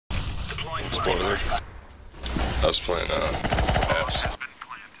Spoiler. I was playing apps.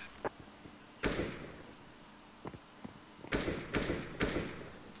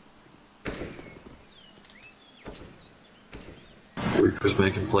 Reaper's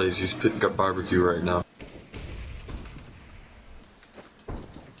making plays. He's picking up barbecue right now.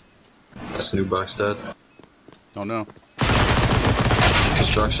 This new box dead. Don't know.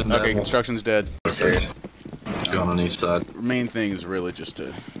 Construction dead. Okay, construction's dead. Perfect. Going on each side. The main thing is really just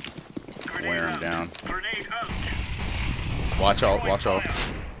to wear him down. Watch out, watch out.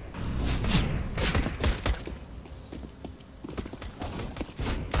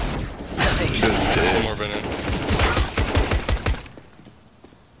 One more minute.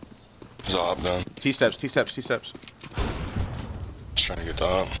 There's a hop down. T-steps, T-steps, T-steps. Just trying to get the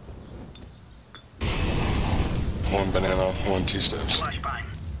hop. One banana, one T-steps.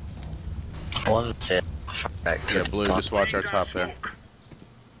 One set. Back to Yeah, blue, just watch our top there.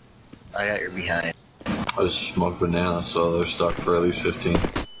 I got your behind. I just smoked banana, so they're stuck for at least 15.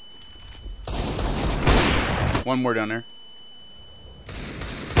 One more down there.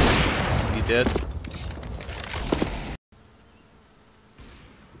 He dead?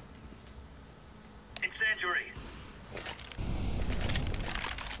 Incendiary.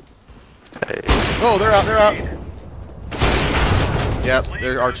 Oh, they're out, they're out. Yep,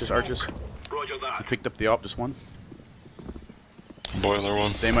 they're archers, archers. Roger I that. picked up the op, just one. Boiler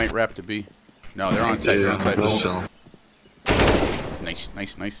one. They might wrap to B. No, they're on site, they're on site. Just chilling. Nice,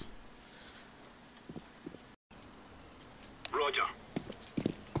 nice, nice. Roger.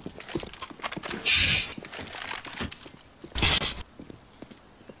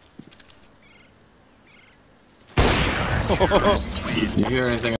 You hear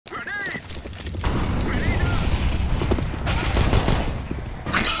anything?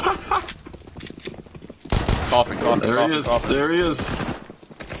 Coughing, coughing, There coughing, he is. coughing. There he is.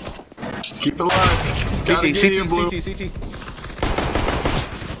 Keep it alive. Gotta CT, get you, Blue. CT, CT, CT.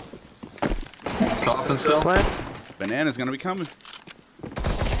 It's coughing still. Banana's gonna be coming.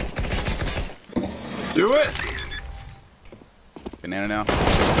 Do it. Banana now.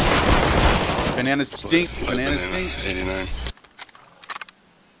 Banana's stinked. Banana's stinked. 89.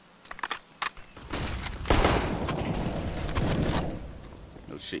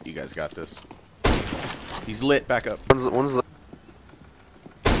 Oh shit, you guys got this. He's lit, back up. One's the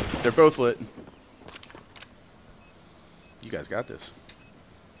They're both lit. You guys got this.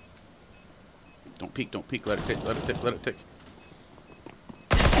 Don't peek, don't peek. Let it tick, let it tick, let it tick.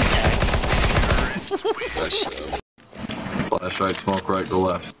 Nice job. Flash right, smoke right, go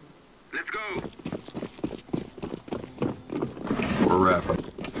left. Let's go. We're wrapping.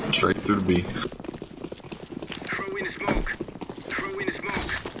 Straight through the B. Throw in the smoke. Throw in the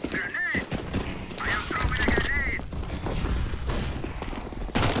smoke. Grenade. I am throwing a grenade.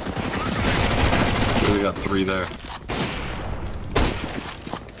 We got 3 there.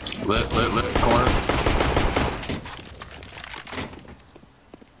 Lit, corner.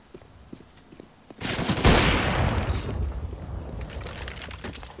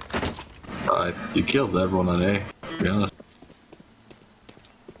 You killed everyone on A, to be honest.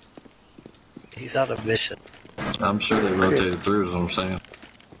 He's on a mission. I'm sure they rotated through, is what I'm saying.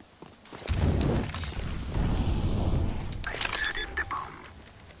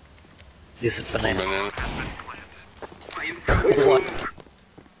 This is banana. Banana. I am throwing What? smoke.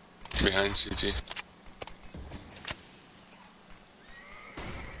 Behind CT.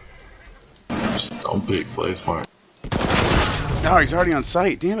 Just don't peek, play smart. No, he's already on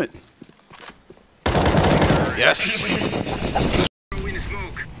site. Damn it. Yes. Throw in the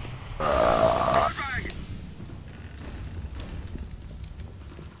smoke. Frag.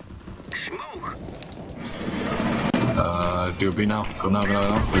 Smoke. Do a B now. Go now, go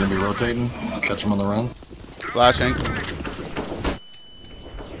now. We're gonna be rotating. Catch him on the run. Flashing.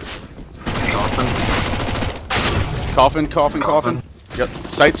 Coughing. Coughing, coughing, coughing. Yep.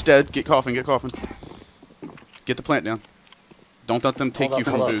 Site's dead. Get coughing, get coughing. Get the plant down. Don't let them take Hold you up,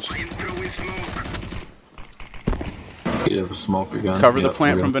 from hold boost. I am throwing smoke. Yeah, smoke again. Cover the Yep,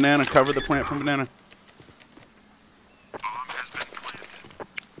 plant we from go. banana. Cover the plant from banana.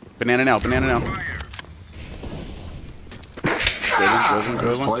 Banana now, banana now. Good one, good one, good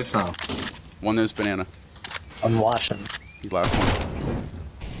That's one. twice now. One is banana. I'm watching. He's last one.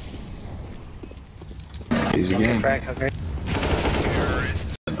 Easy Okay, game. frag, okay.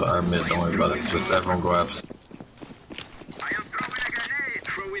 Our mid, don't worry about it. Just everyone go apps. I am throwing a grenade.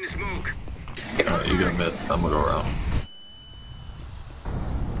 Throw in the smoke. Alright, you get mid. I'm gonna go around.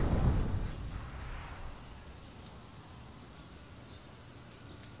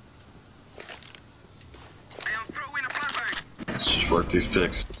 I am throwing a flashbang. Let's just work these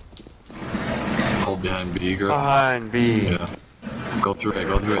picks. hold behind B, girl. Behind B. Yeah. Go through A,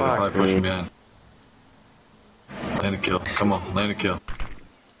 go through A. They're Fuck, probably pushing dude. behind. Land a kill. Come on, land a kill.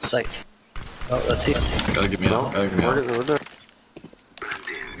 Sight. Oh, let's see. Gotta get me No, out. Gotta get me we're out. there, we're there.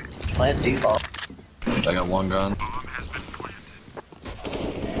 Plant default. I got one gun.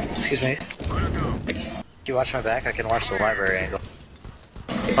 Excuse me. Can you watch my back? I can watch the library angle.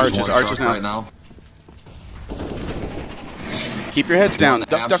 Arches, One arches truck now. right now. Keep your heads down. One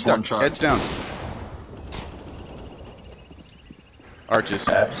Duck, duck, abs, one duck. truck. Heads down. Arches,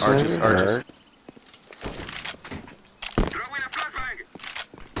 arches, arches. Alright. Throw in a flashbang.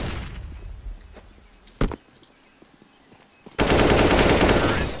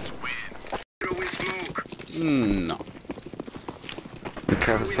 Throw in smoke. No. It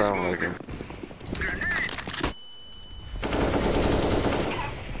kinda sound like it.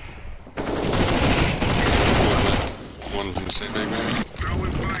 One in the same big man. Throw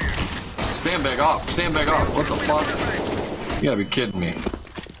in fire. Stand back off. Stand back off. What the fuck? You gotta be kidding me.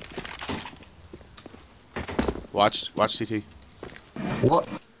 Watch CT. What?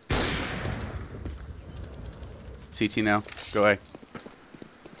 CT now. Go A.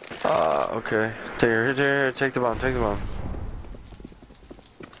 Okay. Take the bomb, take the bomb.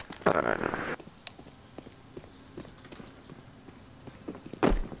 Alright.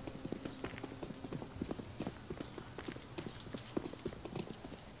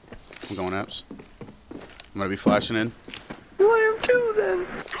 I'm going ups. I'm gonna be flashing in. Well, I am too then.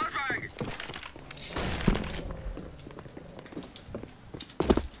 Flashbang.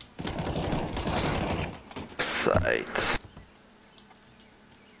 Sight.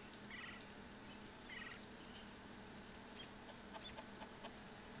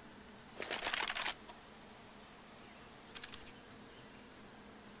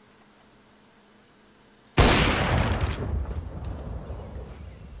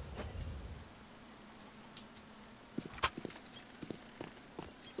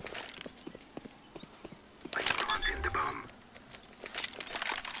 Planting the bomb.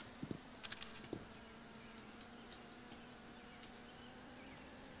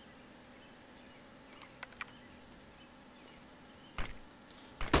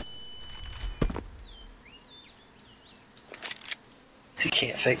 You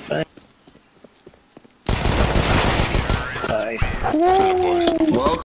can't fake fight. Nice. Good boys.